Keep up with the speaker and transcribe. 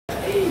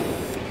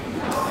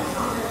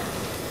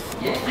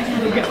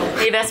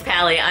Hey Best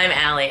Pally, I'm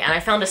Allie, and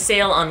I found a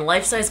sale on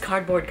life-size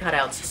cardboard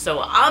cutouts, so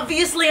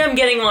obviously I'm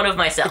getting one of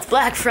myself. It's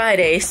Black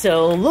Friday,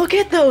 so look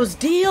at those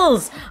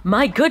deals!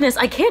 My goodness,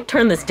 I can't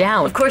turn this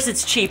down. Of course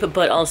it's cheap,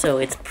 but also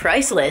it's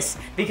priceless,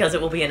 because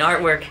it will be an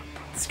artwork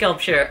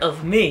sculpture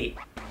of me.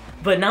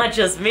 But not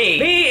just me.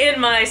 Me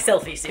in my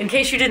selfie suit. In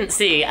case you didn't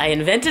see, I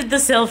invented the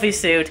selfie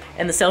suit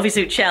and the selfie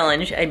suit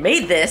challenge. I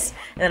made this,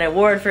 and then I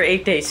wore it for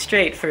 8 days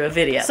straight for a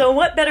video. So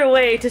what better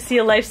way to see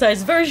a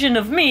life-size version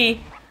of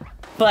me,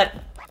 but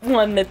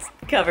one that's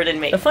covered in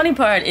me. The funny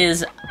part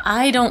is,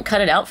 I don't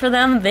cut it out for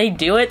them, they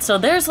do it, so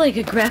there's like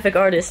a graphic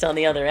artist on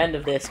the other end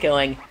of this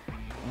going,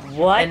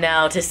 what? And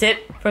now to sit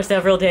for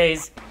several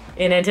days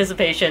in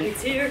anticipation.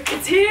 It's here,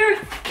 it's here!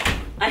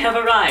 I have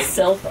arrived.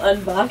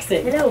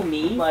 Self-unboxing. Hello,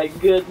 me. My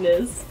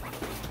goodness.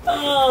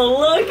 Oh,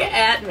 look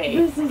at me.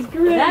 This is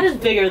great. That is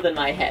bigger than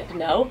my head.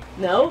 No,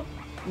 no.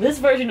 This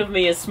version of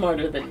me is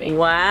smarter than me.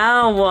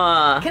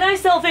 Wow. Can I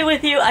selfie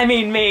with you? I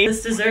mean me.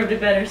 This deserved a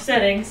better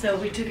setting, so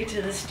we took it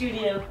to the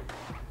studio.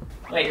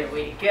 Here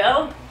we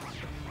go.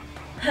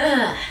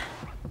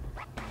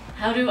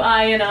 How do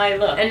I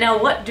look? And now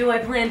what do I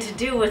plan to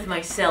do with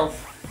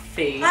myself?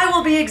 I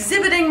will be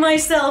exhibiting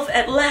myself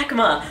at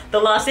LACMA, the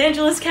Los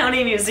Angeles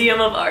County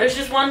Museum of Art. There's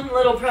just one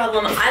little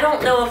problem. I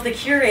don't know if the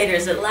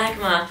curators at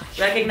LACMA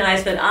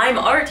recognize that I'm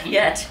art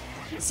yet,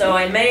 so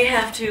I may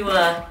have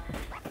to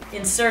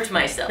insert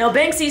myself. Now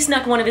Banksy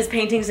snuck one of his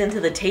paintings into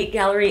the Tate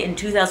Gallery in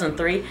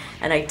 2003,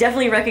 and I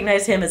definitely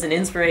recognize him as an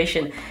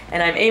inspiration,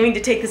 and I'm aiming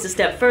to take this a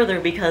step further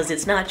because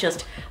it's not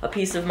just a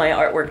piece of my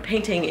artwork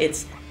painting,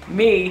 it's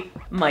me,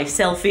 my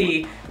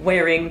selfie,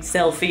 wearing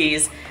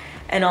selfies.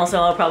 And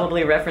also I'll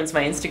probably reference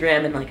my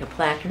Instagram and like a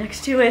plaque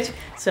next to it,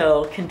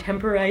 so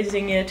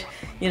contemporizing it,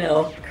 you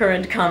know,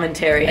 current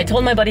commentary. I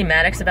told my buddy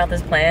Maddox about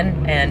this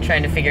plan and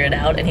trying to figure it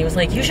out, and he was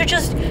like, you should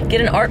just get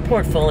an art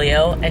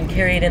portfolio and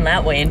carry it in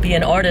that way and be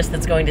an artist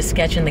that's going to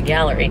sketch in the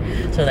gallery.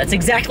 So that's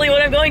exactly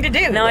what I'm going to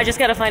do. Now I just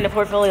gotta find a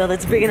portfolio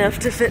that's big enough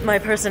to fit my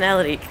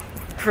personality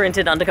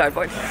printed onto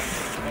cardboard.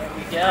 There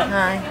we go.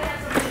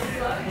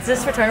 Hi. Is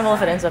this returnable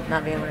if it ends up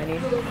not being what I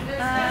need?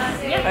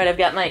 Yeah. Alright, I've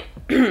got my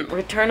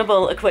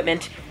returnable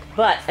equipment,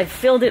 but I've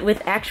filled it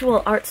with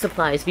actual art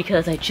supplies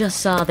because I just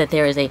saw that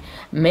there is a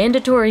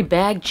mandatory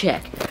bag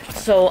check.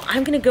 So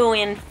I'm gonna go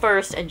in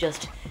first and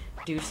just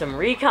do some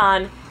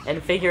recon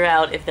and figure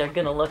out if they're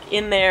gonna look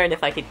in there and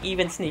if I could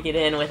even sneak it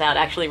in without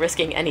actually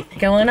risking anything.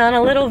 Going on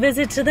a little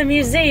visit to the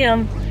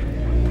museum.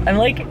 I'm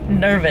like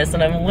nervous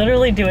and I'm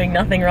literally doing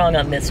nothing wrong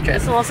on this trip.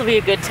 This will also be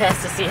a good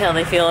test to see how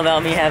they feel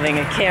about me having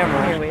a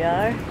camera. Here we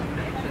are.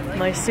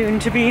 My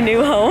soon-to-be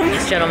new home.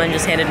 This gentleman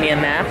just handed me a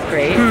map.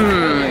 Great.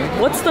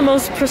 What's the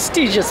most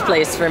prestigious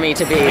place for me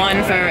to be?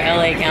 One for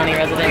LA County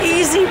residents.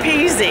 Easy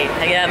peasy.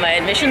 I got my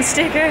admission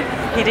sticker.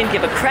 He didn't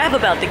give a crap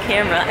about the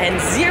camera and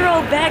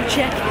zero bag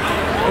check.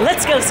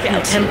 Let's go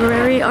scout.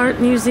 Contemporary Art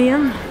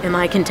Museum. Am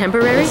I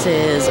contemporary? This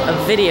is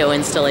a video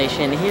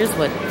installation. Here's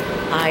what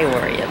I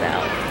worry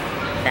about.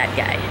 That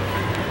guy.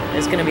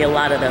 There's gonna be a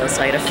lot of those,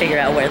 so I gotta figure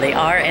out where they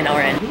are and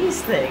aren't.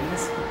 These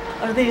things,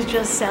 are these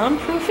just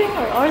soundproofing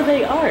or are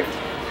they art?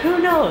 Who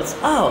knows?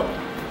 Oh,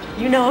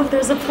 you know if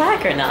there's a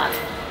plaque or not.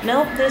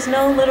 Nope, there's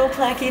no little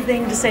plaquey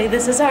thing to say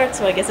this is art,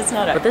 so I guess it's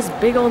not art. But this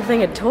big old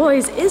thing of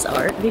toys is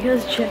art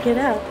because check it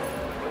out.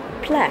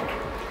 Plaque.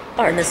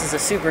 Art. And this is a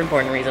super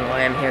important reason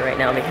why I'm here right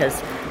now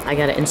because I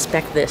gotta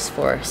inspect this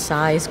for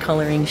size,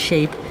 coloring,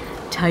 shape,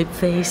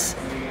 typeface,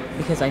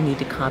 because I need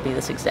to copy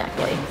this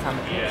exactly. It's on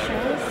the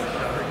pictures.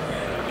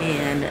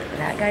 And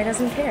that guy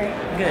doesn't care.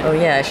 Good. Oh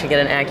yeah, I should get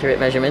an accurate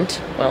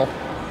measurement. Well,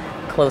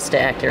 close to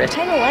accurate.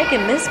 Kinda like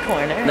in this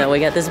corner. No, we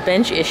got this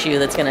bench issue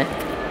that's gonna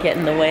get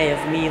in the way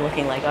of me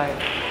looking like art.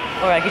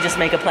 Or I could just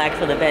make a plaque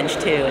for the bench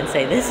too and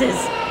say, this is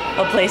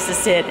a place to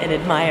sit and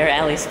admire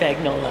Allie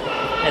Spagnola.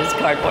 And it's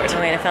cardboard.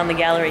 Alright, I found the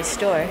gallery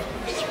store.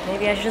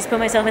 Maybe I should just put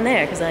myself in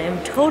there because I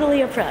am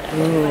totally a product.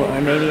 Ooh,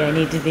 or maybe I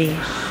need to be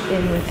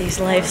in with these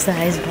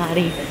life-size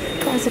body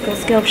classical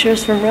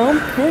sculptures from Rome.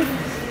 Huh?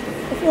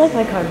 I feel like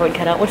my cardboard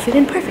cutout would fit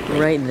in perfectly.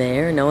 Right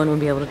there, no one would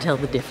be able to tell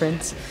the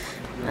difference.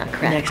 Ah,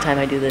 crap. Next time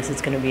I do this,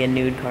 it's gonna be a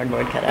nude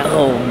cardboard cutout.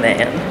 Oh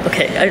man.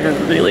 Okay, I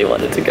really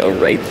wanted to go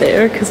right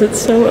there because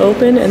it's so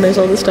open and there's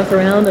all this stuff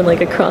around and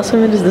like across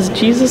from it is this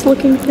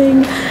Jesus-looking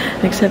thing.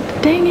 Except,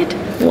 dang it,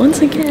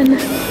 once again.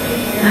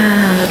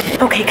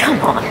 Okay. Okay, come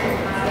on.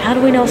 How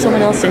do we know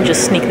someone else didn't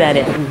just sneak that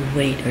in? Ooh,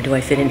 wait, or do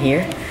I fit in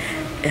here?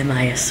 Am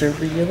I a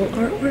surreal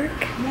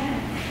artwork?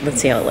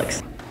 Let's see how it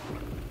looks.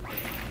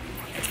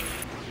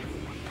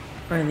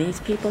 Are these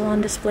people on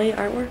display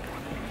artwork?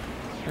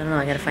 I don't know,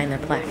 I gotta find their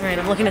plaque. Alright,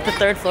 I'm looking at the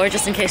third floor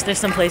just in case there's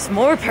someplace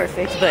more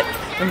perfect, but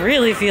I'm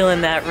really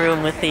feeling that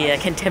room with the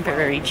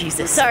contemporary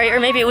Jesus. Sorry, or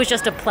maybe it was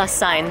just a plus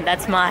sign.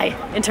 That's my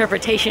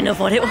interpretation of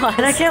what it was.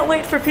 And I can't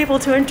wait for people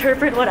to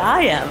interpret what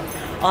I am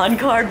on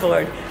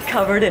cardboard,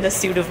 covered in a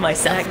suit of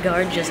myself. That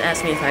guard just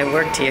asked me if I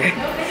worked here.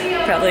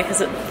 Probably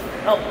because it...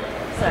 Oh,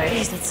 sorry.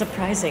 Jeez, that's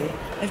surprising.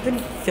 I've been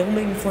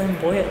filming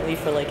flamboyantly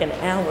for like an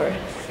hour.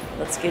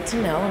 That's good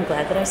to know. I'm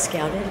glad that I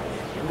scouted.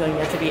 I'm going to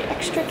have to be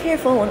extra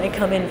careful when I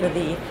come in for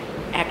the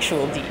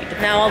actual deed.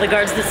 Now all the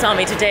guards that saw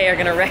me today are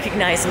gonna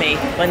recognize me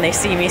when they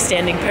see me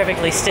standing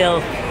perfectly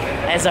still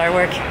as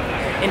artwork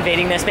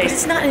invading their space.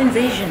 It's not an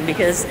invasion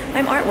because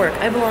I'm artwork.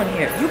 I belong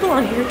here. You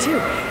belong here too.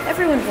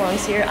 Everyone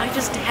belongs here. I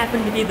just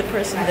happen to be the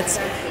person that's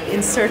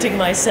inserting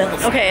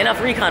myself. Okay,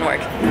 enough recon work.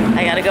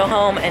 I gotta go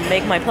home and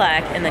make my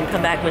plaque and then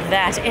come back with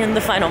that and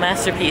the final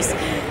masterpiece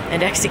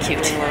and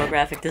execute. More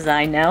graphic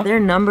design now. Their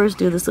numbers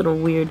do this little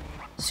weird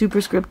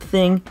superscript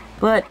thing,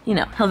 but you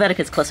know,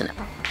 Helvetica's close enough.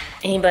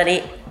 Hey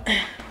buddy,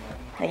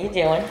 how you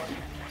doing?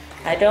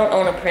 I don't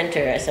own a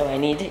printer, so I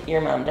need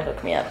your mom to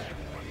hook me up.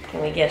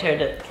 Can we get her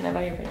to, can I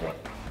buy your printer?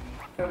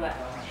 For what?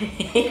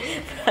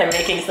 I'm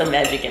making some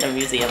magic in a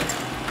museum.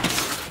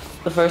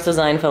 The first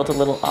design felt a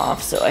little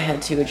off, so I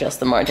had to adjust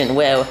the margin.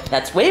 Whoa,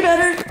 that's way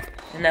better!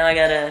 And now I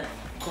gotta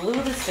glue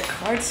this to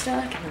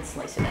cardstock and then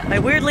slice it out. I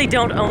weirdly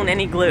don't own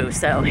any glue,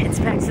 so it's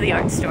back to the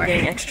art store.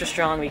 Getting extra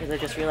strong because I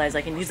just realized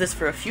I can use this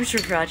for a future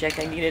project.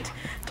 I need it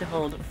to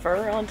hold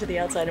fur onto the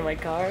outside of my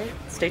car.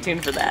 Stay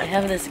tuned for that. I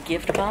have this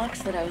gift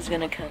box that I was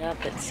gonna cut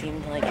up that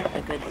seemed like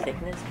a good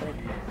thickness, but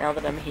now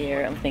that I'm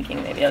here, I'm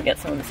thinking maybe I'll get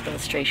some of this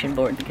illustration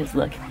board because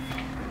look,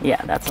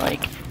 yeah, that's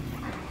like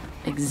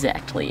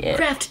exactly it.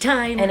 Craft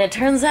time! And it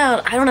turns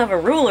out I don't have a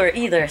ruler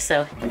either,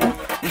 so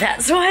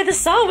that's why the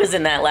saw was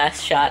in that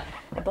last shot.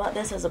 I bought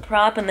this as a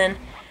prop and then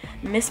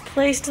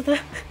misplaced the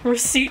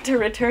receipt to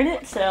return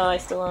it, so I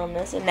still own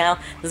this, and now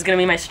this is gonna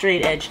be my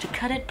straight edge to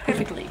cut it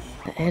perfectly.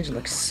 The edge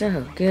looks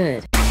so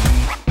good.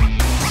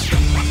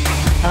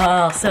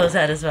 Oh, so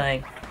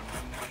satisfying.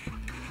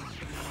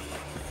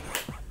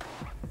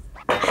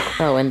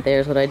 Oh, and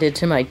there's what I did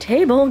to my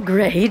table.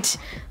 Great.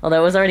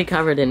 Although it was already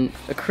covered in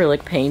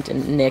acrylic paint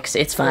and nicks,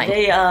 it's fine. The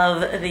day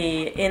of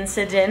the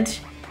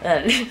incident,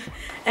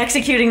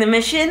 executing the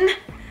mission.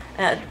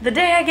 The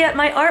day I get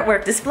my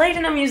artwork displayed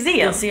in a museum.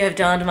 You'll see I've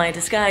donned my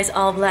disguise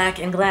all black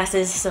and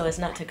glasses so as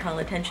not to call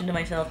attention to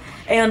myself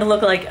and to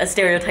look like a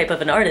stereotype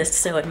of an artist,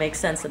 so it makes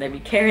sense that I'd be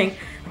carrying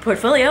a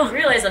portfolio. I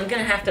realize I'm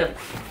gonna have to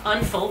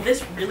unfold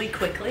this really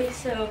quickly,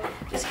 so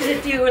just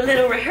gonna do a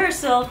little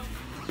rehearsal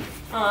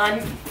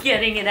on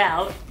getting it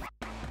out.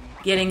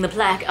 Getting the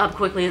plaque up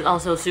quickly is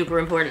also super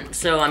important,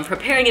 so I'm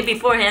preparing it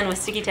beforehand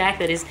with sticky tack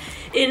that is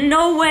in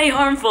no way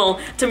harmful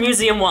to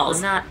museum walls.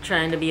 I'm not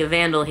trying to be a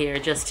vandal here,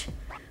 just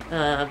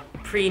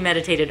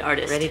premeditated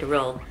artist, ready to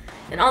roll.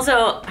 And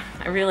also,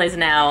 I realize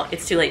now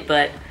it's too late,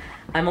 but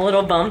I'm a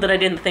little bummed that I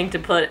didn't think to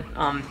put,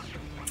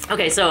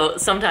 okay, so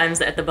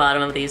sometimes at the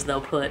bottom of these they'll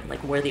put like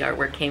where the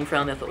artwork came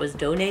from, if it was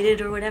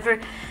donated or whatever,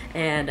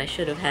 and I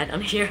should have had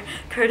on here,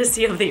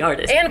 courtesy of the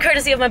artist. And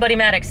courtesy of my buddy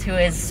Maddox, who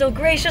has so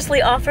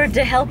graciously offered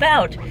to help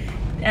out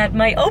at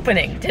my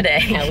opening today.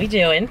 How we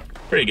doing?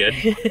 Pretty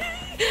good.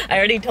 I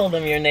already told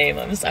him your name,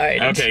 I'm sorry.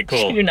 Okay,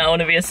 cool. You do not want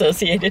to be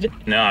associated.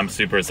 No, I'm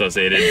super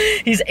associated.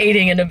 He's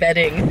aiding and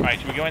abetting. Alright,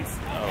 should we go in?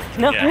 Oh,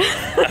 no, yeah.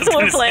 I was we're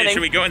gonna planning. say,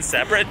 should we go in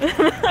separate?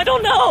 I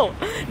don't know.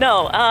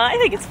 No, I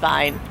think it's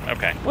fine.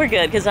 Okay. We're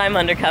good, because I'm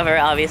undercover,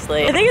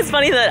 obviously. I think it's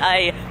funny that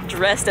I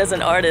dressed as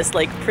an artist,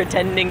 like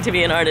pretending to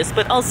be an artist,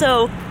 but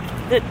also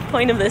the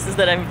point of this is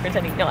that I'm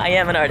pretending, no, I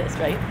am an artist,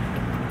 right?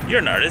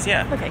 You're an artist,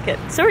 yeah. Okay, good.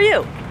 So are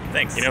you.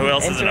 Thanks. You know who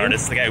else is an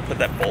artist? The guy who put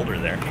that boulder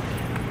there.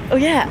 Oh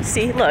yeah,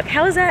 see, look,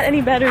 how is that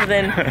any better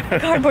than a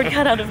cardboard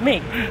cutout of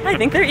me? I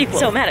think they're equal.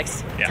 So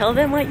Maddox, tell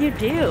them what you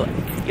do. You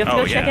have to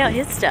go check out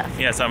his stuff.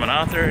 Yeah, so I'm an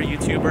author,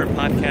 YouTuber,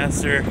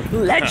 podcaster.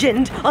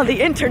 Legend on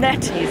the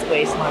internet. He's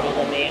way smarter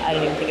than me. I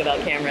don't even think about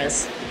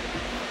cameras.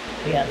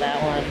 We got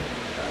that one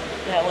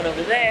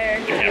over there.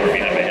 The camera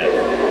behind my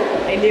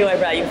head. I knew I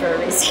brought you for a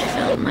reason. I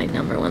found my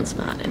 #1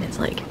 spot and it's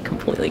like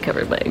completely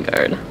covered by a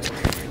guard.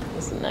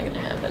 This is not gonna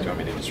happen. Do you want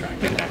me to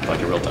distract you and act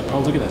like a real time? Oh,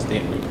 look at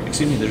that.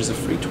 Excuse me, there's a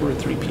free tour at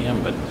 3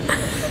 p.m., but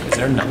is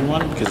there another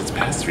one? Because it's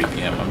past 3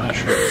 p.m., I'm not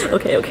sure.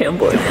 Okay, I'm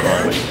bored.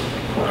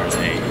 There's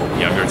a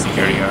younger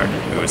security guard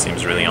who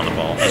seems really on the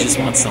ball. I just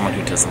want someone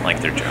who doesn't like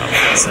their job.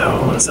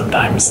 So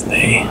sometimes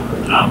they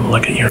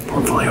look at your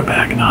portfolio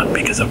bag, not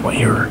because of what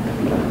you're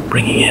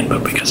bringing in,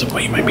 but because of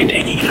what you might be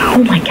taking out.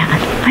 Oh my god,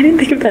 I didn't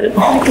think of that at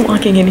all. Like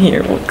walking in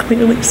here, well,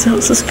 clearly so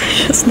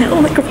suspicious. Now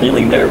I'm like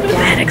really nervous.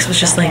 Maddox was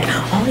just like,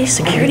 all these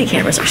security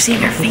cameras are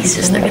seeing our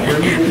faces. They're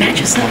gonna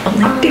match us up. I'm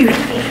like, dude,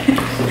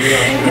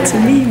 it's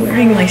me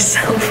wearing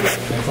myself.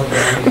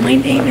 My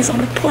name is on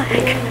the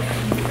plaque.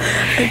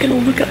 They're gonna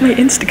look up my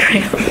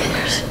Instagram.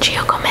 There's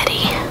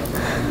Giacometti.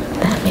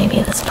 That may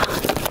be the spot.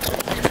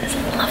 There's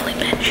a lovely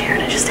bench here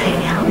to just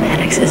hang out.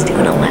 Maddox is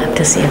doing a lap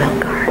to see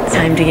about cards.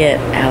 Time to get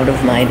out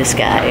of my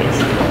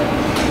disguise.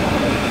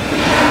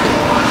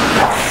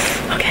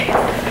 Okay,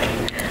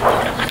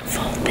 I'm gonna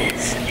unfold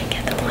this and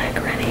get the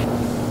plaque ready.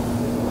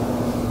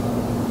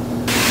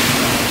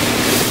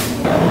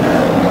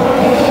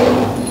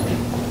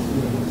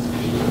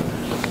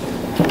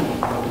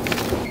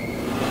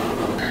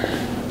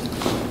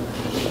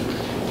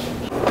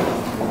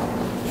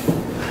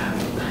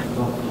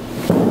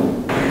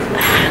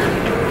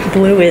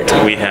 blew it.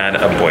 We had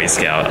a Boy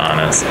Scout on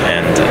us,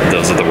 and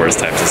those are the worst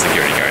types of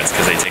security guards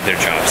because they take their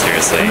job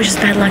seriously. It was just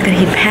bad luck that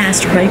he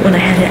passed right when I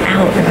had it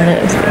out,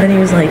 and then he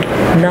was like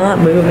not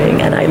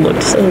moving, and I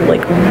looked so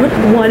like,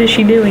 what is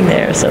she doing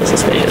there? So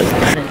suspicious.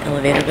 An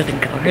elevator with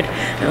a guard.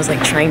 I was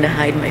like trying to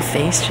hide my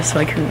face just so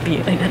I couldn't be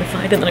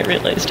identified, and then I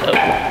realized, oh,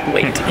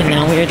 wait. And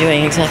now we are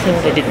doing exactly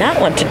what I did not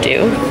want to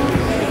do.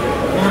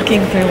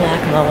 Walking through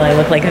LACMA while I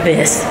look like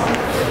this.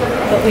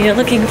 But we are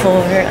looking for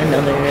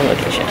another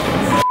location.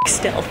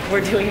 Stealth,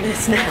 we're doing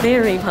this now.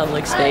 Very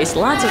public space,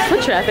 lots of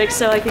foot traffic,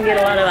 so I can get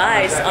a lot of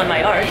eyes on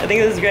my art. I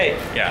think this is great.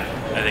 Yeah,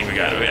 I think we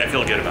got it. I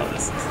feel good about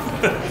this.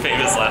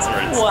 Famous last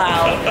words.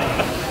 Wow.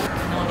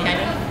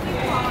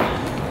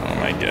 Oh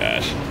my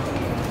gosh.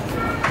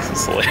 This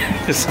is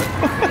hilarious.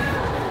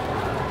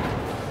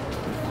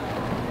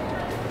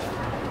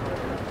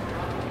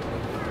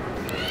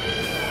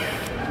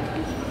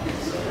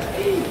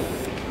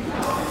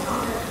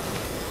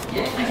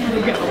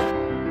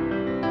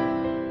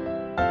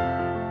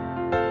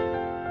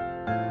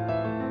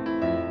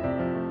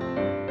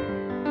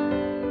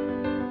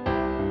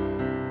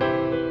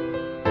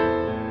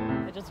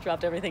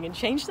 Dropped everything and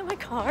changed in my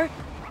car,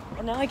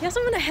 and now I guess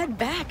I'm gonna head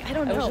back. I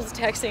don't know. I was just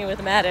texting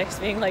with Maddox,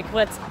 being like,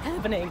 what's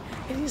happening?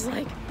 And he's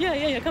like,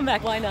 yeah, come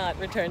back. Why not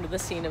return to the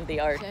scene of the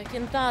art?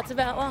 Checking thoughts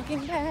about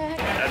walking back.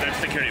 There's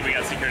security. We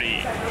got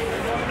security.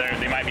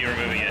 They might be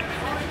removing it.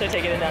 They're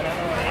taking it down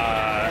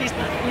now.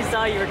 He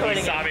saw you recording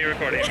it. He saw me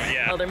recording it,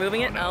 yeah. Oh, they're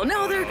moving it? Oh,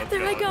 no, there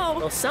I go.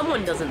 Well,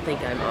 someone doesn't think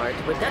I'm art,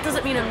 but that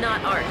doesn't mean I'm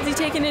not art. Is he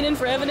taking it in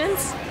for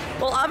evidence?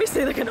 Well,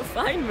 obviously they're gonna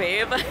find me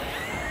if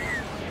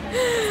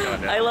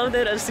I love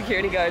that a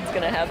security guard's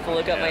gonna have to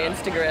look up my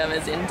Instagram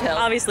as intel.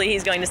 Obviously,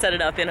 he's going to set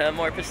it up in a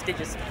more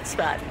prestigious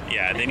spot.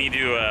 Yeah, they need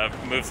to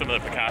move some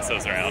of the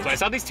Picassos around. So I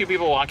saw these two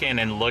people walk in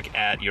and look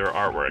at your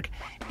artwork,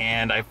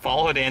 and I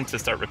followed in to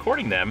start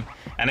recording them,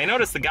 and I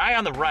noticed the guy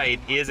on the right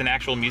is an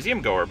actual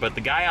museum goer, but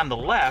the guy on the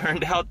left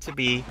turned out to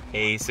be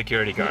a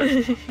security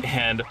guard.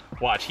 And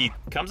watch, he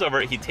comes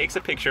over, he takes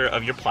a picture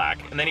of your plaque,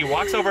 and then he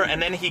walks over,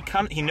 and then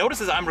he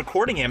notices I'm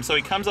recording him, so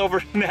he comes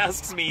over and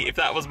asks me if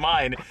that was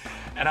mine.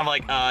 And I'm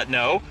like,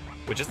 no,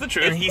 which is the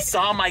truth. And he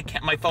saw my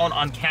phone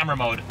on camera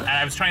mode, and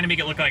I was trying to make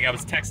it look like I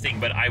was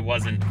texting, but I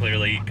wasn't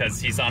clearly, because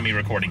he saw me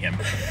recording him.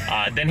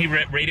 Then he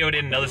radioed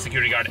in another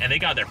security guard, and they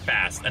got there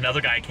fast.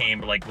 Another guy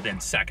came like within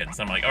seconds.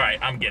 I'm like, all right,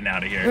 I'm getting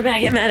out of here. We're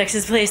back at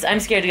Maddox's place.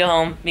 I'm scared to go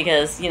home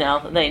because, you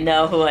know, they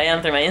know who I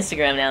am through my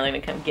Instagram now. They're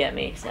gonna come get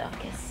me. So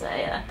I guess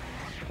I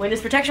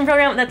witness protection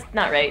program? That's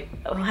not right.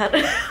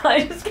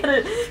 I just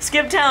gotta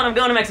skip town. I'm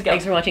going to Mexico.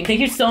 Thanks for watching. Thank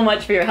you so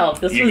much for your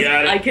help.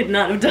 I could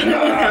not have done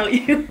it without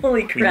you.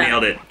 Holy crap. You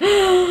nailed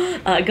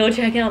it. Go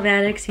check out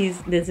Maddox.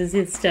 This is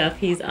his stuff.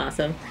 He's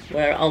awesome.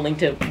 I'll link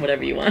to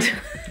whatever you want.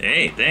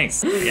 Hey,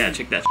 thanks. Yeah,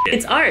 check that shit.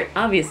 It's art,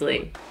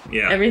 obviously.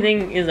 Yeah.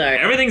 Everything is art.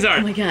 Everything's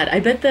art. Oh my god,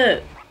 I bet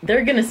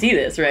they're gonna see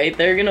this, right?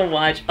 They're gonna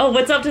watch. Oh,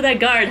 what's up to that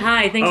guard?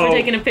 Hi, thanks for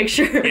taking a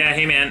picture. Yeah,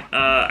 hey man.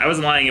 I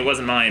wasn't lying. It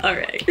wasn't mine. All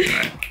right. All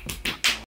right.